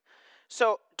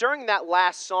So during that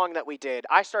last song that we did,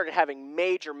 I started having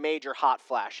major hot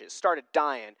flashes, started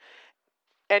dying.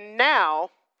 And now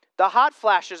the hot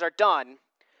flashes are done,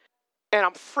 and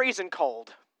I'm freezing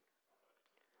cold.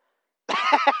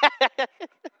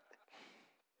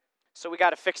 So we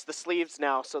got to fix the sleeves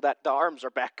now so that the arms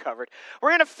are back covered. We're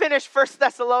going to finish 1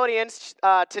 Thessalonians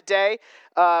today.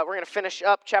 We're going to finish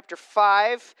up chapter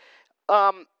 5.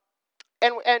 And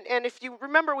if you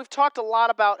remember, we've talked a lot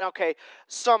about,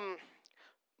 some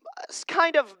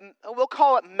kind of, we'll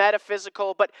call it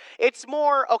metaphysical, but it's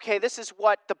more, this is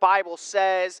what the Bible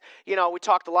says. We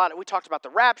talked about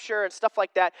the rapture and stuff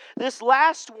like that. This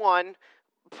last one,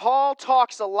 Paul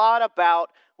talks a lot about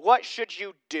what should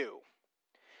you do.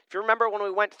 If you remember when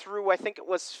we went through, I think it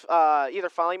was either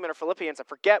Philemon or Philippians, I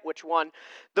forget which one,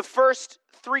 the first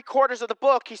 3/4 of the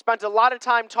book, he spent a lot of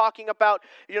time talking about,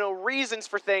 reasons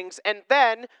for things. And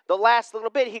then the last little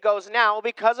bit, he goes, now,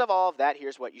 because of all of that,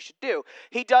 here's what you should do.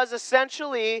 He does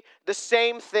essentially the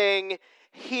same thing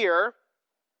here.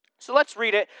 So let's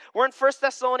read it. We're in 1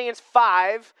 Thessalonians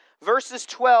 5, verses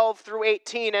 12 through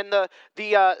 18, and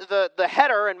the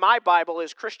header in my Bible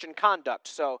is Christian conduct.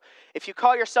 So if you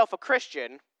call yourself a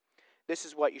Christian, this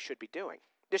is what you should be doing.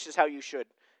 This is how you should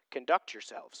conduct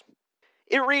yourselves.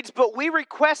 It reads, "But we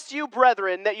request you,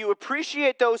 brethren, that you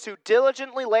appreciate those who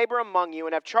diligently labor among you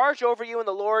and have charge over you in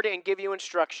the Lord and give you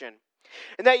instruction,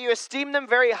 and that you esteem them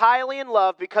very highly in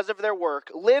love because of their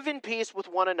work. Live in peace with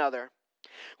one another.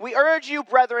 We urge you,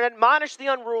 brethren, admonish the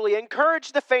unruly,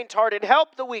 encourage the faint-hearted,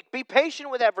 help the weak, be patient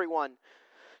with everyone.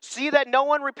 See that no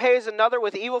one repays another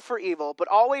with evil for evil, but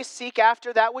always seek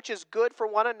after that which is good for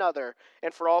one another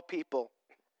and for all people.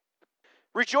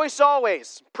 Rejoice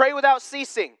always, pray without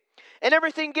ceasing, and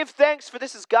everything give thanks, for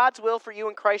this is God's will for you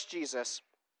in Christ Jesus.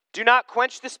 Do not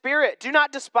quench the spirit, do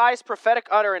not despise prophetic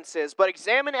utterances, but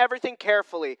examine everything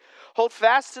carefully. Hold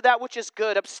fast to that which is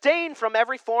good, abstain from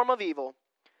every form of evil.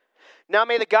 Now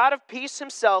may the God of peace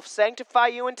himself sanctify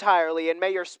you entirely, and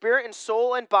may your spirit and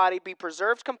soul and body be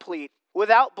preserved complete,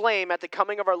 without blame at the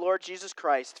coming of our Lord Jesus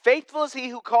Christ. Faithful is he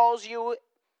who calls you,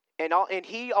 and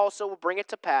he also will bring it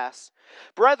to pass.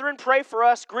 Brethren, pray for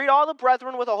us. Greet all the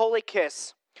brethren with a holy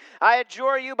kiss. I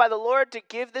adjure you by the Lord to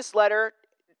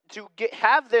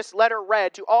have this letter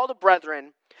read to all the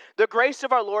brethren. The grace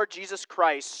of our Lord Jesus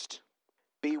Christ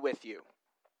be with you."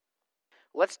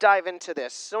 Let's dive into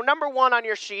this. So number one on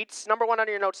your sheets, number one on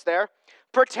your notes there,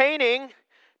 pertaining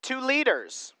to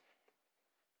leaders.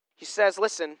 He says,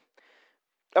 listen,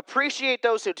 appreciate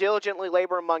those who diligently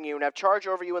labor among you and have charge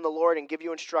over you in the Lord and give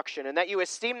you instruction, and that you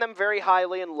esteem them very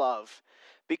highly in love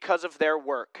because of their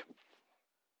work.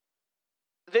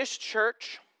 This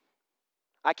church,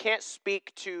 I can't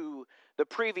speak to the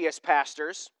previous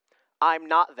pastors. I'm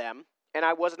not them, and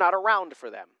I was not around for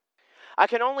them. I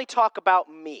can only talk about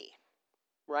me,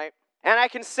 right? And I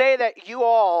can say that you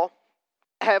all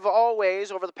have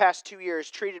always, over the past 2 years,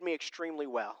 treated me extremely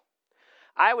well.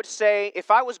 I would say if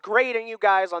I was grading you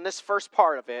guys on this first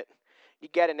part of it, you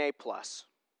get an A+.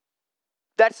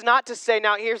 That's not to say,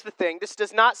 now here's the thing, this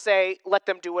does not say let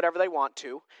them do whatever they want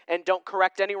to, and don't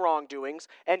correct any wrongdoings,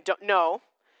 and no,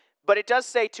 but it does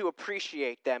say to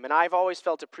appreciate them, and I've always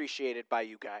felt appreciated by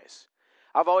you guys.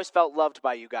 I've always felt loved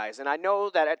by you guys, and I know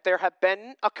that there have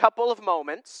been a couple of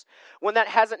moments when that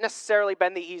hasn't necessarily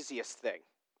been the easiest thing.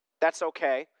 That's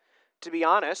okay. To be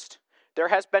honest, there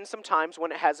has been some times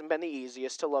when it hasn't been the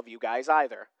easiest to love you guys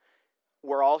either.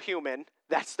 We're all human.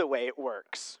 That's the way it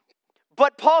works.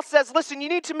 But Paul says, listen, you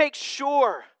need to make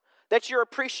sure that you're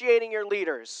appreciating your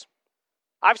leaders.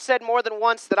 I've said more than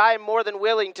once that I am more than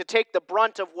willing to take the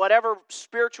brunt of whatever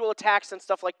spiritual attacks and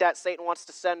stuff like that Satan wants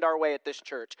to send our way at this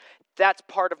church. That's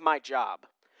part of my job.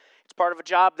 It's part of a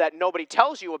job that nobody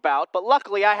tells you about, but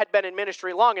luckily I had been in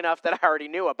ministry long enough that I already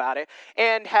knew about it,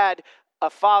 and had a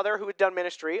father who had done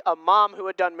ministry, a mom who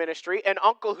had done ministry, an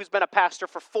uncle who's been a pastor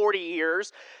for 40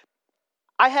 years.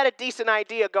 I had a decent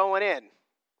idea going in.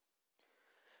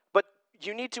 But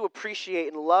you need to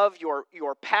appreciate and love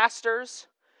your pastors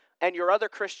and your other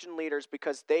Christian leaders,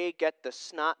 because they get the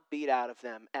snot beat out of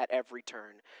them at every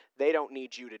turn. They don't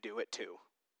need you to do it too,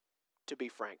 to be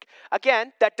frank.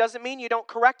 Again, that doesn't mean you don't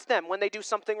correct them when they do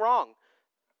something wrong.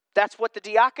 That's what the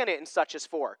diaconate and such is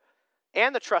for,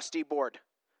 and the trustee board.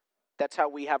 That's how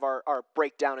we have our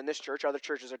breakdown in this church. Other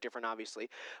churches are different,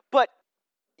 obviously. But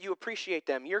you appreciate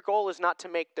them. Your goal is not to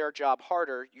make their job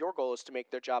harder. Your goal is to make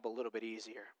their job a little bit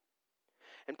easier.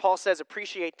 And Paul says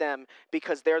appreciate them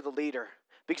because they're the leader.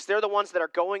 Because they're the ones that are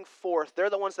going forth. They're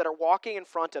the ones that are walking in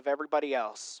front of everybody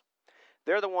else.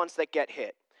 They're the ones that get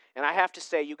hit. And I have to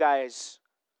say, you guys,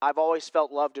 I've always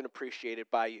felt loved and appreciated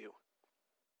by you.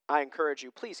 I encourage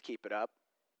you, please keep it up.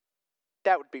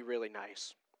 that would be really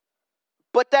nice.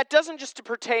 But that doesn't just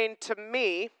pertain to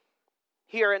me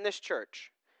here in this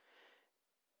church.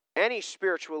 Any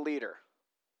spiritual leader,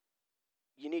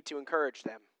 you need to encourage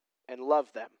them and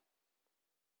love them.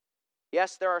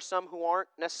 Yes, there are some who aren't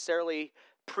necessarily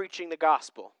preaching the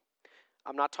gospel.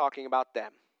 I'm not talking about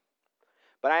them.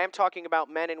 But I am talking about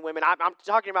men and women. I'm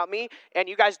talking about me, and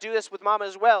you guys do this with mom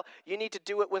as well. You need to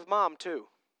do it with mom too.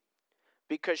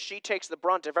 Because she takes the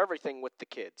brunt of everything with the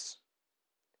kids.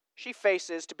 She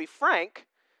faces, to be frank,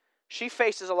 she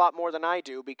faces a lot more than I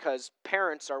do because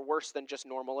parents are worse than just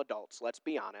normal adults. Let's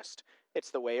be honest.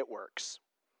 It's the way it works.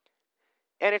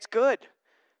 And it's good.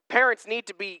 Parents need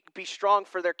to be strong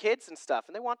for their kids and stuff,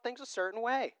 and they want things a certain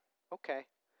way. Okay.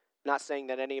 Not saying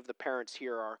that any of the parents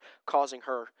here are causing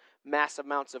her massive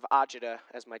amounts of agita,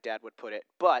 as my dad would put it,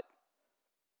 but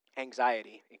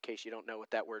anxiety, in case you don't know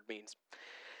what that word means.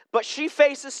 But she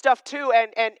faces stuff too,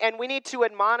 and we need to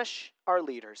admonish our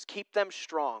leaders, keep them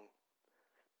strong.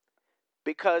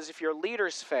 Because if your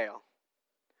leaders fail,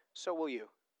 so will you.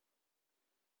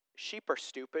 Sheep are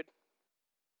stupid.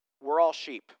 We're all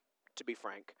sheep, to be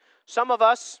frank. Some of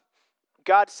us,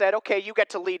 God said, okay, you get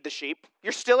to lead the sheep.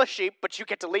 You're still a sheep, but you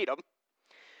get to lead them.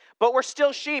 But we're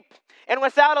still sheep. And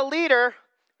without a leader,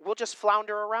 we'll just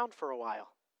flounder around for a while.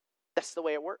 That's the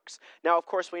way it works. Now, of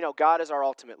course, we know God is our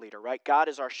ultimate leader, right? God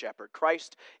is our shepherd.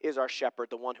 Christ is our shepherd,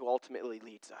 the one who ultimately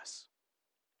leads us.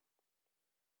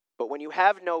 But when you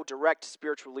have no direct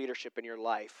spiritual leadership in your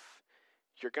life,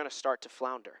 you're going to start to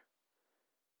flounder.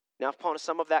 Now,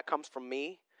 some of that comes from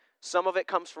me. Some of it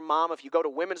comes from mom. If you go to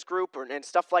women's group and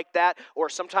stuff like that, or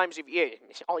sometimes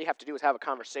all you have to do is have a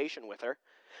conversation with her.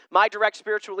 My direct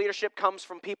spiritual leadership comes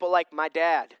from people like my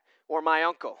dad or my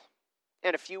uncle.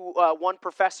 And one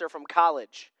professor from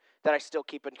college that I still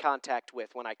keep in contact with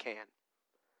when I can.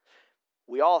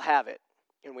 We all have it,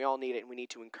 and we all need it, and we need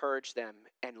to encourage them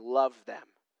and love them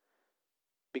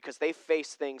because they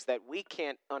face things that we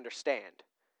can't understand.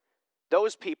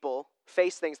 Those people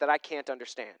face things that I can't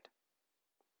understand,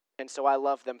 and so I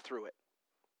love them through it.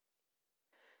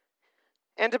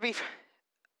 And to be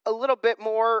a little bit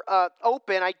more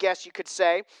open, I guess you could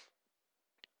say,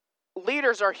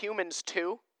 leaders are humans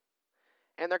too.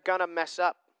 And they're going to mess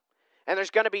up. And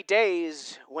there's going to be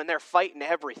days when they're fighting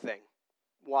everything.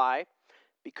 Why?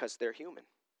 Because they're human.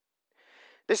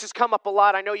 This has come up a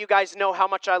lot. I know you guys know how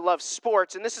much I love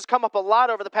sports. And this has come up a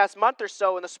lot over the past month or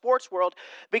so in the sports world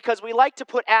because we like to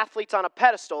put athletes on a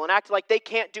pedestal and act like they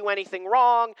can't do anything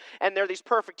wrong and they're these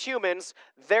perfect humans.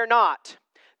 They're not.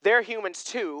 They're humans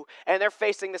too, and they're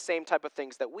facing the same type of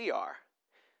things that we are.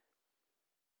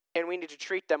 And we need to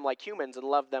treat them like humans and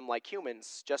love them like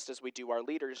humans, just as we do our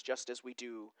leaders, just as we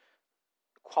do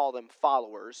call them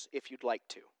followers, if you'd like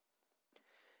to.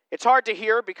 It's hard to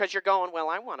hear because you're going, well,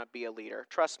 I want to be a leader.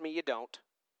 Trust me, you don't.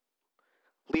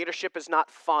 Leadership is not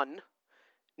fun.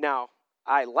 Now,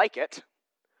 I like it,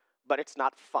 but it's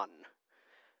not fun.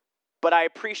 But I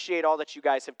appreciate all that you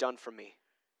guys have done for me.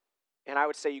 And I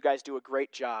would say you guys do a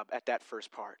great job at that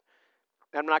first part.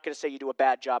 I'm not going to say you do a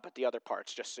bad job at the other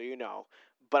parts, just so you know.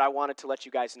 But I wanted to let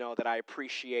you guys know that I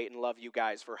appreciate and love you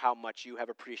guys for how much you have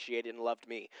appreciated and loved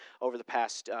me over the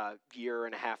past year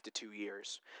and a half to 2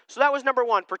 years. So that was number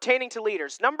one, pertaining to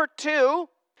leaders. Number two,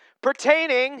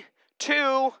 pertaining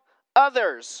to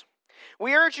others.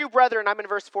 We urge you, brethren, I'm in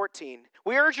verse 14.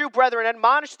 We urge you, brethren,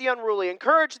 admonish the unruly,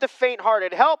 encourage the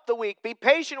faint-hearted, help the weak, be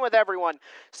patient with everyone.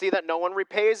 See that no one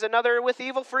repays another with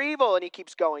evil for evil. And he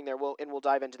keeps going there, and we'll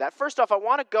dive into that. First off, I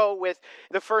want to go with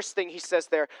the first thing he says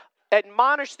there.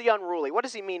 Admonish the unruly. What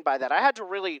does he mean by that? I had to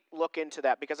really look into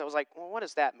that because I was like, well, what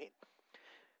does that mean?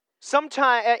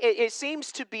 Sometimes it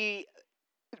seems to be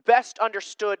best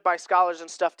understood by scholars and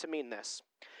stuff to mean this.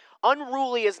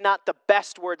 Unruly is not the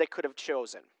best word they could have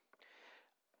chosen.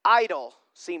 Idle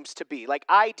seems to be, like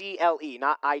I-D-L-E,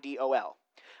 not I-D-O-L.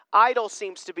 Idle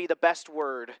seems to be the best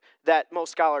word that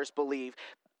most scholars believe.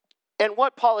 And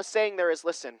what Paul is saying there is,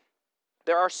 listen,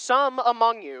 there are some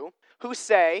among you who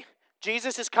say,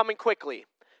 Jesus is coming quickly,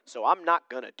 so I'm not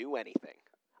going to do anything.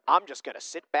 I'm just going to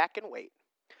sit back and wait.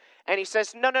 And he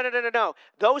says, no.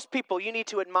 Those people, you need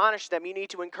to admonish them. You need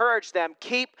to encourage them.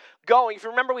 Keep going. If you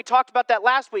remember, we talked about that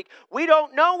last week. We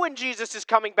don't know when Jesus is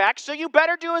coming back, so you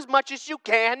better do as much as you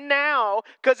can now,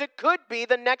 because it could be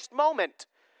the next moment.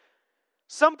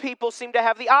 Some people seem to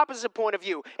have the opposite point of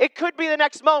view. It could be the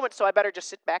next moment, so I better just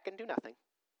sit back and do nothing.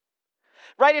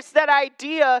 right? It's that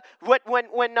idea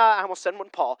when I almost said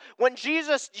when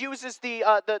Jesus uses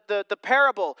the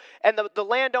parable and the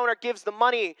landowner gives the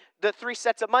money, the 3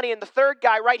 sets of money, and the third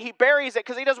guy, right, he buries it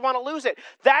because he doesn't want to lose it.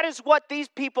 That is what these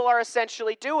people are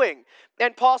essentially doing.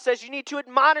 And Paul says you need to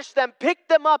admonish them, pick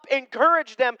them up,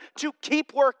 encourage them to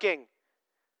keep working.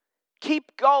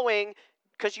 Keep going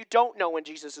because you don't know when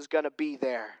Jesus is going to be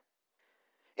there.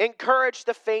 Encourage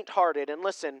the faint-hearted. And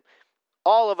listen,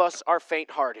 all of us are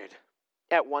faint-hearted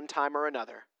at one time or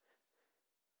another.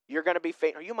 You're going to be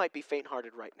faint, or you might be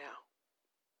faint-hearted right now.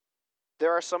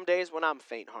 There are some days when I'm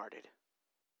faint-hearted.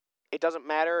 It doesn't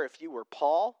matter if you were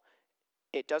Paul.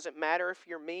 It doesn't matter if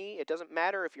you're me. It doesn't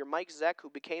matter if you're Mike Zeck, who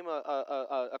became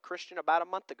a Christian about a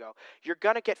month ago. You're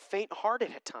going to get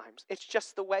faint-hearted at times. It's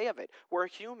just the way of it. We're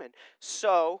human.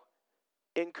 So,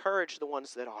 encourage the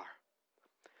ones that are.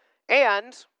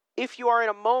 And if you are in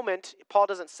a moment, Paul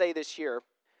doesn't say this here,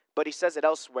 but he says it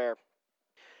elsewhere.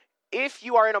 If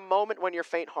you are in a moment when you're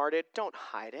faint-hearted, don't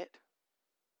hide it.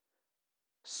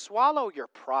 Swallow your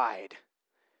pride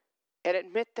and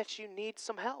admit that you need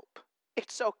some help.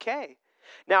 It's okay.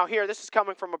 Now here, this is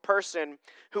coming from a person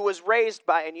who was raised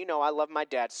by, and you know I love my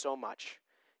dad so much.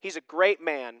 He's a great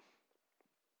man,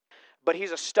 but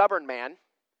he's a stubborn man.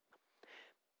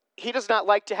 He does not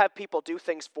like to have people do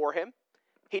things for him.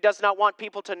 He does not want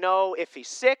people to know if he's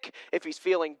sick, if he's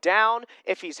feeling down,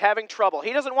 if he's having trouble.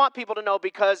 He doesn't want people to know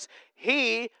because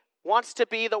he wants to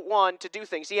be the one to do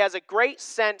things. He has a great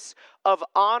sense of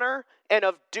honor and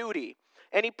of duty.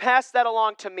 And he passed that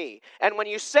along to me. And when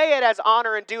you say it as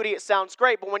honor and duty, it sounds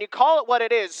great. But when you call it what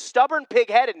it is, stubborn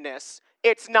pig-headedness,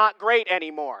 it's not great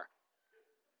anymore.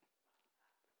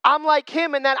 I'm like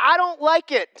him in that I don't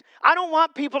like it. I don't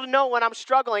want people to know when I'm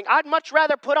struggling. I'd much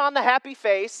rather put on the happy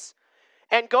face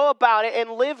and go about it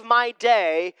and live my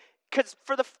day. Because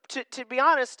to be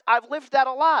honest, I've lived that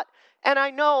a lot. And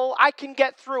I know I can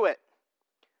get through it.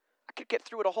 I could get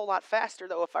through it a whole lot faster,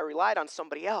 though, if I relied on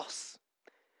somebody else.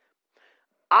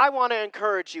 I want to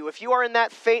encourage you, if you are in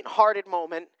that faint-hearted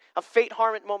moment, a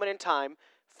faint-hearted moment in time,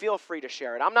 feel free to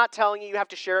share it. I'm not telling you have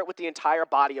to share it with the entire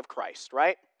body of Christ,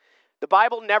 right? The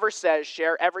Bible never says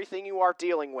share everything you are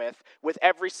dealing with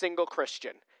every single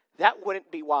Christian. That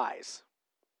wouldn't be wise.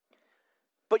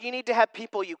 But you need to have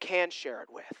people you can share it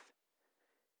with.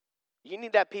 You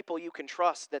need to have people you can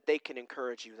trust that they can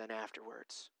encourage you then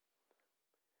afterwards.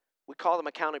 We call them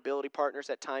accountability partners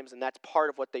at times, and that's part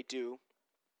of what they do.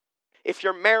 If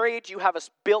you're married, you have a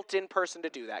built-in person to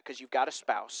do that because you've got a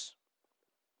spouse.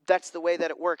 That's the way that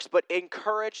it works. But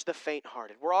encourage the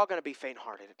faint-hearted. We're all going to be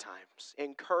faint-hearted at times.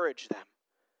 Encourage them.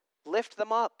 Lift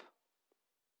them up.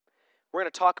 We're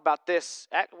going to talk about this.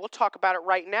 We'll talk about it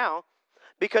right now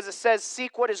because it says,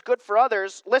 seek what is good for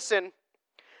others. Listen,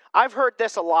 I've heard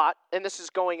this a lot, and this is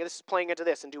playing into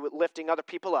this and lifting other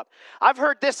people up. I've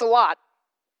heard this a lot.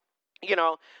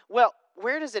 Well,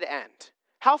 where does it end?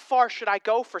 How far should I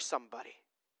go for somebody?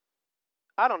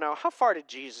 I don't know. How far did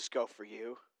Jesus go for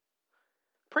you?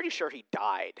 Pretty sure he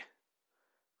died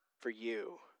for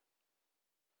you.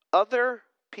 Other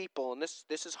people, and this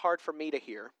is hard for me to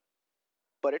hear,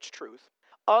 but it's truth.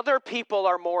 Other people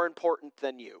are more important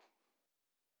than you.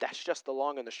 That's just the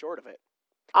long and the short of it.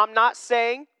 I'm not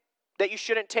saying that you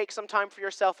shouldn't take some time for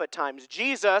yourself at times.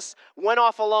 Jesus went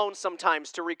off alone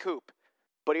sometimes to recoup.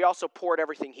 But he also poured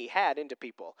everything he had into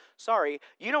people. Sorry,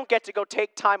 you don't get to go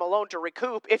take time alone to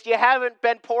recoup if you haven't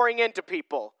been pouring into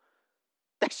people.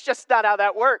 That's just not how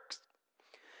that works.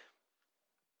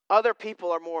 Other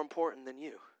people are more important than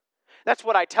you. That's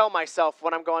what I tell myself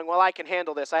when I'm going, well, I can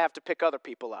handle this. I have to pick other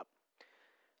people up.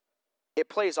 It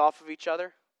plays off of each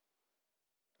other.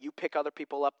 You pick other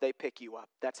people up, they pick you up.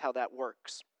 That's how that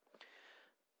works.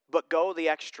 But go the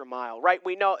extra mile, right?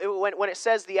 We know when it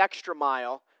says the extra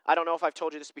mile, I don't know if I've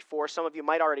told you this before. Some of you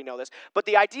might already know this. But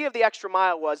the idea of the extra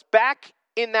mile was back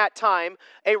in that time,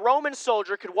 a Roman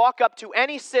soldier could walk up to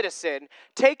any citizen,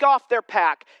 take off their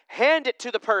pack, hand it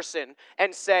to the person,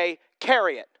 and say,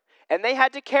 carry it. And they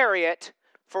had to carry it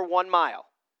for 1 mile.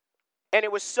 And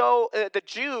it was the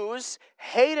Jews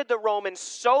hated the Romans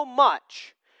so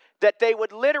much that they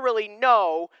would literally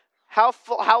know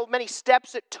how many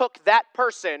steps it took that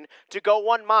person to go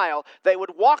 1 mile. They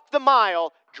would walk the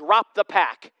mile, drop the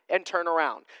pack, and turn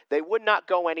around. They would not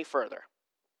go any further.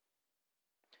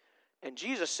 And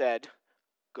Jesus said,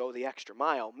 go the extra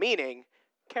mile, meaning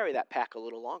carry that pack a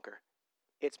little longer.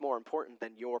 It's more important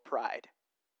than your pride.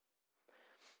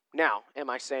 Now, am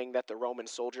I saying that the Roman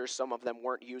soldiers, some of them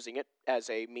weren't using it as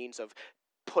a means of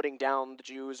putting down the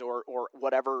Jews or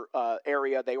whatever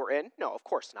area they were in? No, of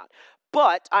course not.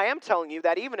 But I am telling you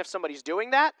that even if somebody's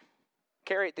doing that,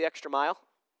 carry it the extra mile.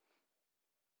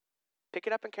 Pick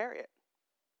it up and carry it.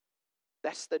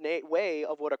 That's the way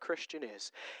of what a Christian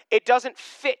is. It doesn't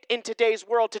fit in today's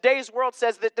world. Today's world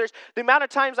says that there's the amount of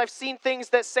times I've seen things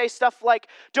that say stuff like,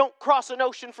 don't cross an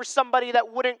ocean for somebody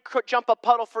that wouldn't jump a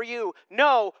puddle for you.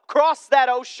 No, cross that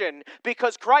ocean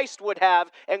because Christ would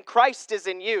have, and Christ is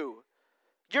in you.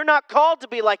 You're not called to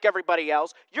be like everybody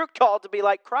else. You're called to be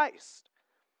like Christ.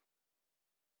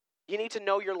 You need to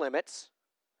know your limits.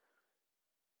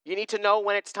 You need to know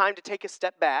when it's time to take a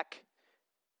step back.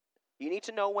 You need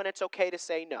to know when it's okay to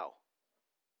say no.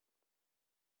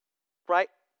 Right?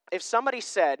 If somebody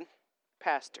said,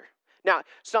 Pastor, now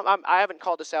I haven't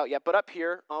called this out yet, but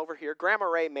over here, Grandma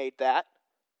Ray made that.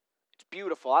 It's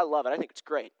beautiful. I love it. I think it's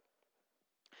great.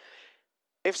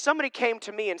 If somebody came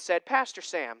to me and said, Pastor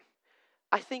Sam,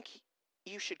 I think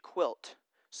you should quilt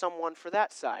someone for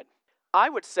that side, I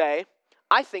would say,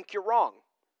 I think you're wrong.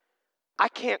 I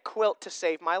can't quilt to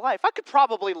save my life. I could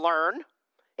probably learn.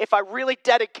 If I really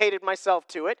dedicated myself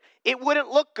to it, it wouldn't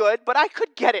look good, but I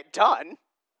could get it done.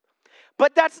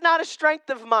 But that's not a strength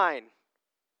of mine.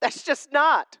 That's just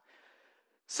not.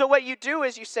 So what you do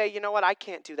is you say, you know what, I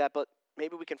can't do that, but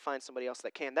maybe we can find somebody else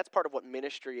that can. That's part of what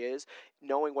ministry is,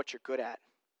 knowing what you're good at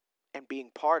and being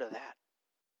part of that.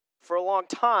 For a long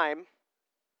time,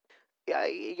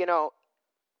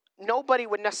 nobody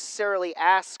would necessarily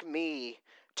ask me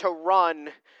to run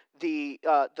the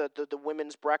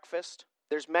women's breakfast.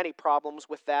 There's many problems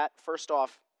with that. First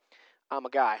off, I'm a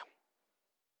guy,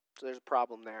 so there's a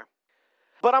problem there.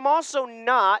 But I'm also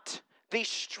not the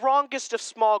strongest of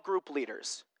small group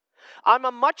leaders. I'm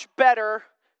a much better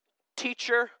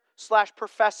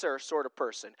teacher/professor sort of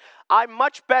person. I'm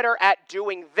much better at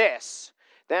doing this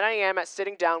than I am at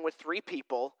sitting down with 3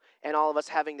 people and all of us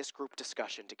having this group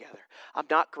discussion together. I'm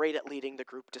not great at leading the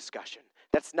group discussion.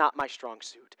 That's not my strong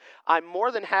suit. I'm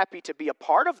more than happy to be a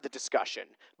part of the discussion,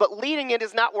 but leading it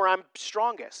is not where I'm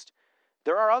strongest.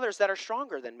 There are others that are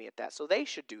stronger than me at that, so they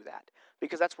should do that,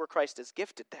 because that's where Christ has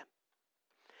gifted them.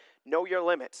 Know your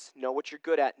limits. Know what you're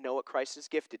good at. Know what Christ has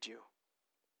gifted you.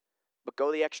 But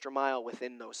go the extra mile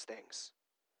within those things.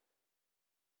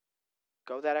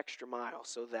 Go that extra mile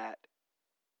so that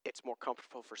it's more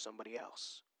comfortable for somebody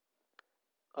else.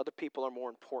 Other people are more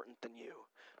important than you.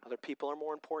 Other people are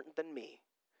more important than me.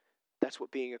 That's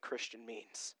what being a Christian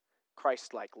means.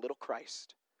 Christ-like, little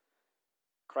Christ.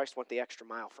 Christ went the extra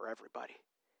mile for everybody.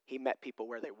 He met people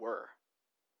where they were.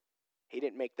 He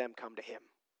didn't make them come to him.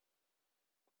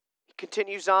 He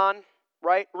continues on,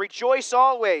 right? Rejoice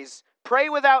always. Pray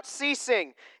without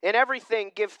ceasing. In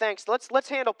everything, give thanks. Let's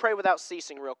handle pray without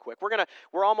ceasing real quick.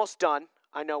 We're almost done.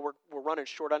 I know we're running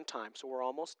short on time, so we're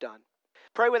almost done.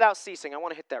 Pray without ceasing. I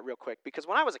want to hit that real quick because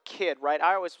when I was a kid, right,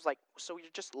 I always was like, so you're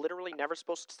just literally never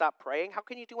supposed to stop praying? How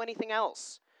can you do anything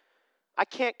else? I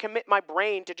can't commit my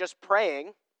brain to just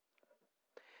praying.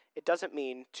 It doesn't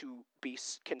mean to be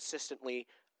consistently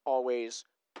always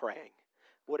praying.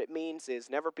 What it means is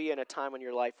never be in a time in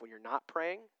your life when you're not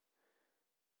praying,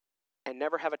 and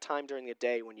never have a time during the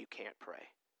day when you can't pray.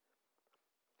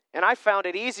 And I found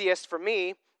it easiest for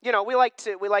me. You know, we like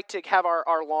to have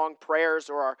our long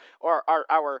prayers or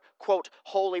our quote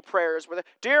holy prayers where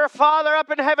dear Father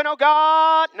up in heaven, oh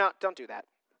God. No, don't do that.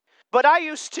 But I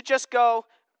used to just go,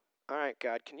 all right,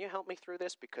 God, can you help me through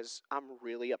this because I'm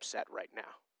really upset right now.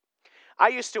 I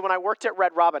used to, when I worked at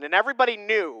Red Robin and everybody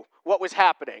knew what was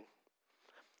happening,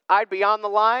 I'd be on the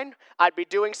line, I'd be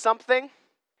doing something,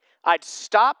 I'd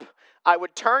stop, I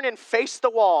would turn and face the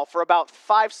wall for about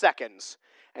 5 seconds,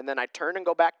 and then I'd turn and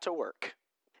go back to work.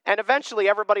 And eventually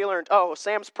everybody learned, oh,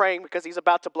 Sam's praying because he's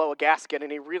about to blow a gasket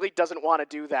and he really doesn't want to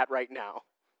do that right now.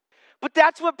 But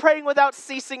that's what praying without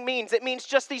ceasing means. It means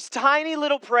just these tiny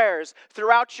little prayers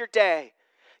throughout your day.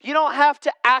 You don't have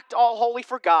to act all holy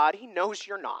for God. He knows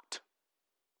you're not.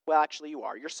 Well, actually you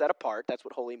are. You're set apart. That's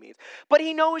what holy means. But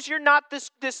he knows you're not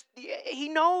he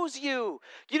knows you.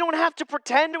 You don't have to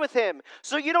pretend with him.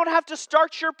 So you don't have to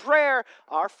start your prayer,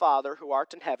 Our Father who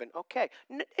art in heaven. Okay,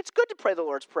 it's good to pray the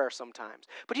Lord's Prayer sometimes,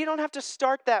 but you don't have to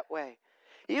start that way.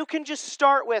 You can just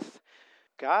start with,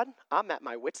 God, I'm at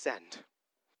my wit's end.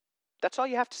 That's all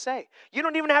you have to say. You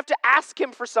don't even have to ask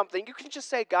him for something. You can just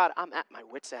say, God, I'm at my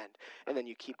wit's end. And then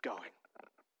you keep going.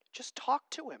 Just talk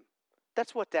to him.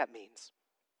 That's what that means.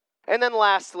 And then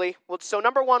lastly, so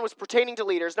number 1 was pertaining to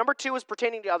leaders. Number 2 was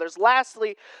pertaining to others.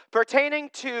 Lastly,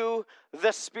 pertaining to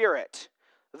the Spirit.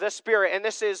 The Spirit, and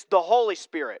this is the Holy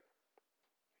Spirit.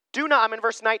 I'm in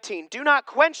verse 19. Do not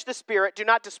quench the Spirit. Do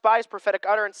not despise prophetic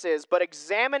utterances, but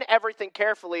examine everything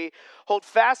carefully. Hold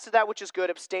fast to that which is good.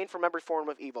 Abstain from every form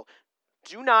of evil.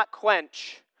 Do not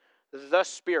quench the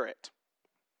Spirit.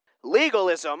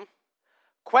 Legalism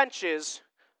quenches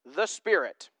the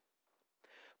Spirit.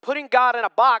 putting God in a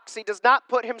box he does not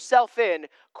put himself in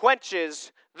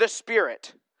quenches the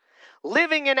Spirit.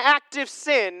 Living in active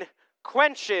sin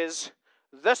quenches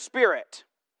the Spirit.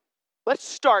 Let's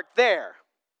start there.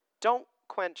 Don't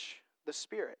quench the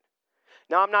Spirit.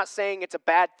 Now, I'm not saying it's a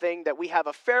bad thing that we have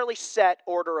a fairly set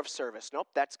order of service. Nope,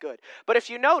 that's good. But if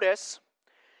you notice,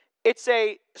 it's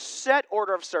a set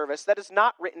order of service that is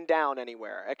not written down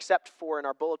anywhere, except for in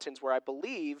our bulletins where I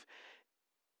believe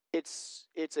it's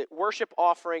a worship,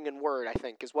 offering, and word, I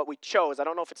think, is what we chose. I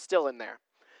don't know if it's still in there.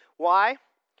 Why?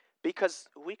 Because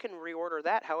we can reorder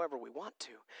that however we want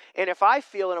to. And if I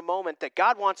feel in a moment that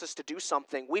God wants us to do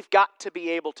something, we've got to be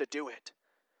able to do it.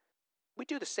 We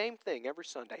do the same thing every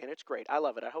Sunday, and it's great. I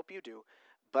love it. I hope you do.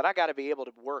 But I got to be able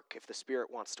to work if the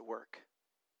Spirit wants to work.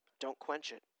 Don't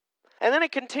quench it. And then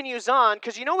it continues on,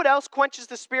 because you know what else quenches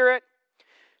the Spirit?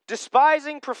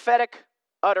 Despising prophetic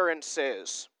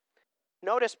utterances.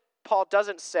 Notice Paul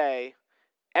doesn't say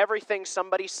everything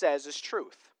somebody says is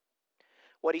truth.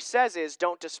 What he says is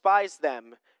don't despise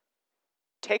them.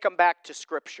 Take them back to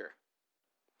Scripture.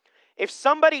 If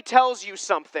somebody tells you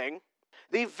something,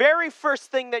 the very first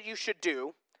thing that you should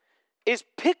do is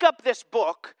pick up this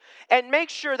book and make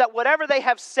sure that whatever they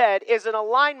have said is in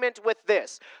alignment with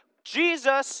this.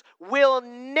 Jesus will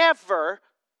never,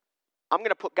 I'm going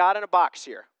to put God in a box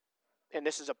here, and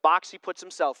this is a box he puts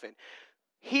himself in.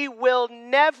 He will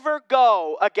never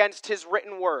go against his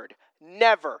written word.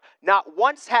 Never. Not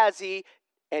once has he,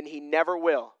 and he never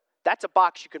will. That's a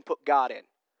box you can put God in.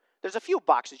 There's a few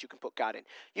boxes you can put God in.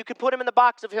 You can put him in the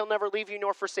box of he'll never leave you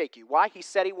nor forsake you. Why? He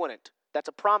said he wouldn't. That's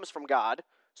a promise from God.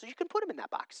 So you can put him in that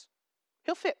box.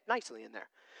 He'll fit nicely in there.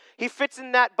 He fits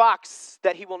in that box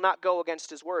that he will not go against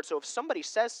his word. So if somebody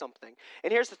says something,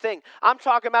 and here's the thing, I'm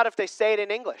talking about if they say it in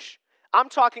English. I'm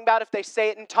talking about if they say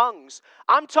it in tongues.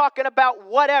 I'm talking about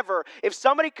whatever. If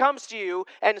somebody comes to you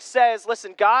and says,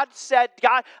 listen, God said,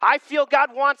 I feel God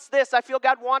wants this. I feel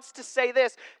God wants to say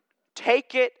this.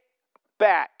 Take it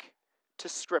back to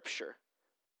Scripture.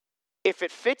 If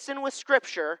it fits in with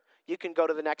Scripture, you can go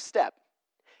to the next step.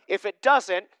 If it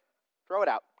doesn't, throw it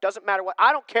out. Doesn't matter what.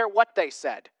 I don't care what they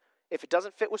said. If it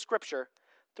doesn't fit with Scripture,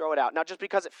 throw it out. Now, just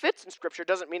because it fits in Scripture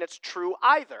doesn't mean it's true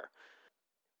either.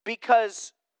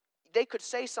 Because they could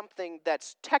say something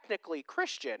that's technically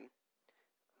Christian,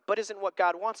 but isn't what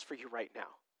God wants for you right now.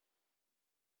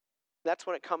 That's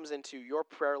when it comes into your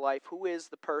prayer life. Who is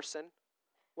the person?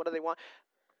 What do they want?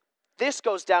 This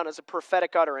goes down as a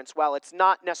prophetic utterance, while it's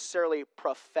not necessarily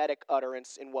prophetic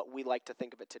utterance in what we like to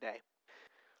think of it today.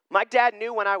 My dad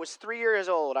knew when I was 3 years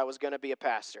old I was going to be a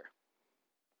pastor.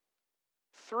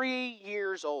 3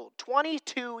 years old.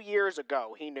 22 years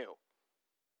ago, he knew.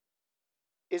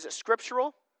 Is it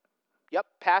scriptural? Yep,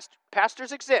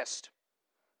 pastors exist.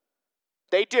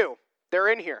 They do. They're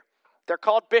in here. They're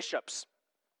called bishops.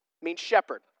 Means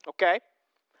shepherd, okay?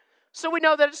 So we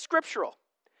know that it's scriptural.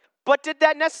 But did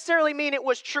that necessarily mean it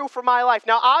was true for my life?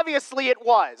 Now, obviously it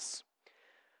was.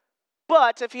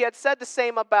 But if he had said the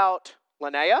same about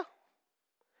Linnea,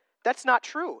 that's not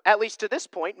true, at least to this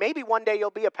point. Maybe one day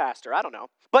you'll be a pastor, I don't know.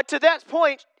 But to that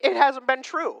point, it hasn't been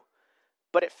true.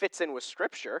 But it fits in with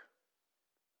Scripture.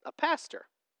 A pastor,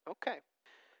 okay.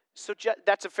 So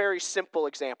that's a very simple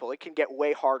example. It can get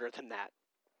way harder than that.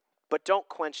 But don't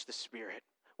quench the Spirit.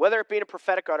 Whether it be in a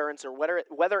prophetic utterance or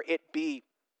whether it be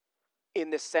in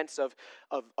this sense of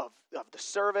the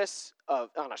service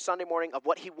on a Sunday morning, of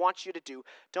what he wants you to do,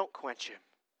 don't quench him.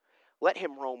 Let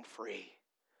him roam free.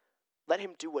 Let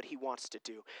him do what he wants to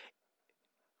do.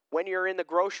 When you're in the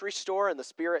grocery store and the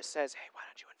Spirit says, hey, why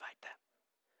don't you invite them?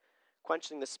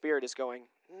 Quenching the Spirit is going,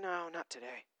 no, not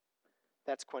today.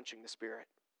 That's quenching the Spirit.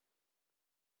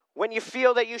 When you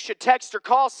feel that you should text or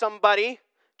call somebody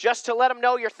just to let them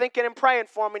know you're thinking and praying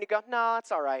for them, and you go, no,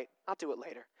 it's all right. I'll do it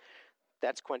later.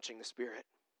 That's quenching the Spirit.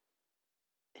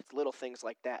 It's little things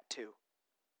like that too.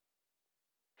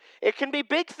 It can be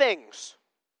big things,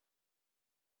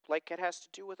 like it has to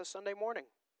do with a Sunday morning.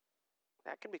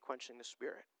 That can be quenching the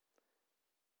Spirit.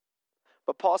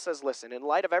 But Paul says, listen, in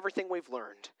light of everything we've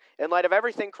learned, in light of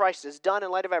everything Christ has done, in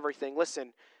light of everything,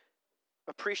 listen,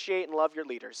 appreciate and love your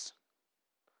leaders.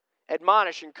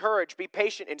 Admonish, encourage, be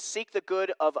patient, and seek the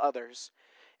good of others.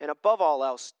 And above all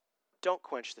else, don't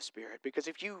quench the Spirit. Because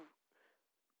if you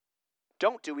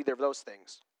don't do either of those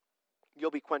things,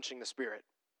 you'll be quenching the Spirit.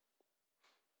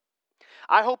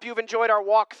 I hope you've enjoyed our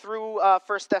walk through 1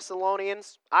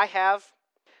 Thessalonians. I have.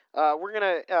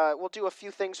 We'll do a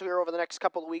few things here over the next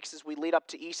couple of weeks as we lead up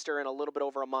to Easter in a little bit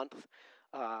over a month.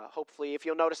 Hopefully, if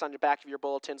you'll notice on the back of your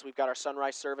bulletins, we've got our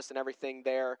sunrise service and everything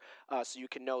there, so you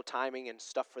can know timing and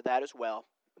stuff for that as well.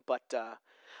 But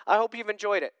I hope you've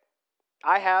enjoyed it.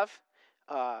 I have.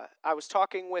 I was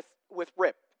talking with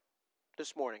Rip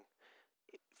this morning.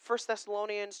 First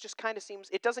Thessalonians just kind of seems,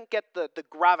 it doesn't get the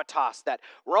gravitas that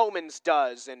Romans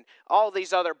does and all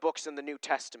these other books in the New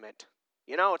Testament.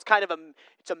 You know, it's kind of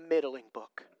it's a middling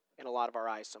book in a lot of our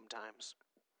eyes sometimes.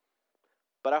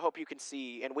 But I hope you can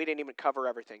see, and we didn't even cover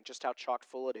everything, just how chock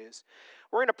full it is.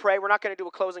 We're going to pray. We're not going to do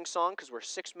a closing song because we're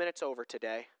 6 minutes over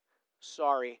today.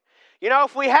 Sorry. You know,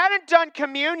 if we hadn't done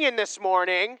communion this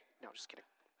morning, no, just kidding.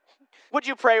 Would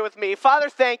you pray with me? Father,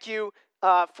 thank you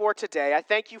for today. I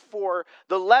thank you for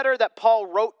the letter that Paul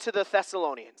wrote to the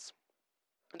Thessalonians.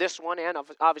 This one and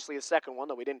obviously the second one,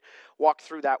 though we didn't walk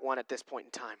through that one at this point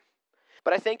in time.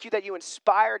 But I thank you that you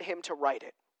inspired him to write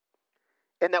it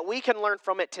and that we can learn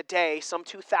from it today, some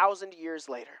 2,000 years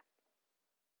later.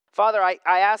 Father, I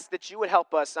ask that you would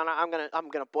help us, and I'm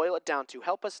gonna boil it down to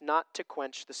help us not to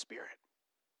quench the Spirit.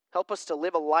 Help us to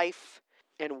live a life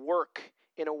and work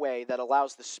in a way that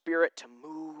allows the Spirit to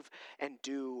move and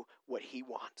do what he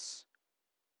wants.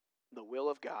 The will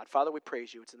of God. Father, we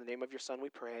praise you. It's in the name of your Son we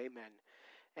pray. Amen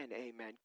and amen.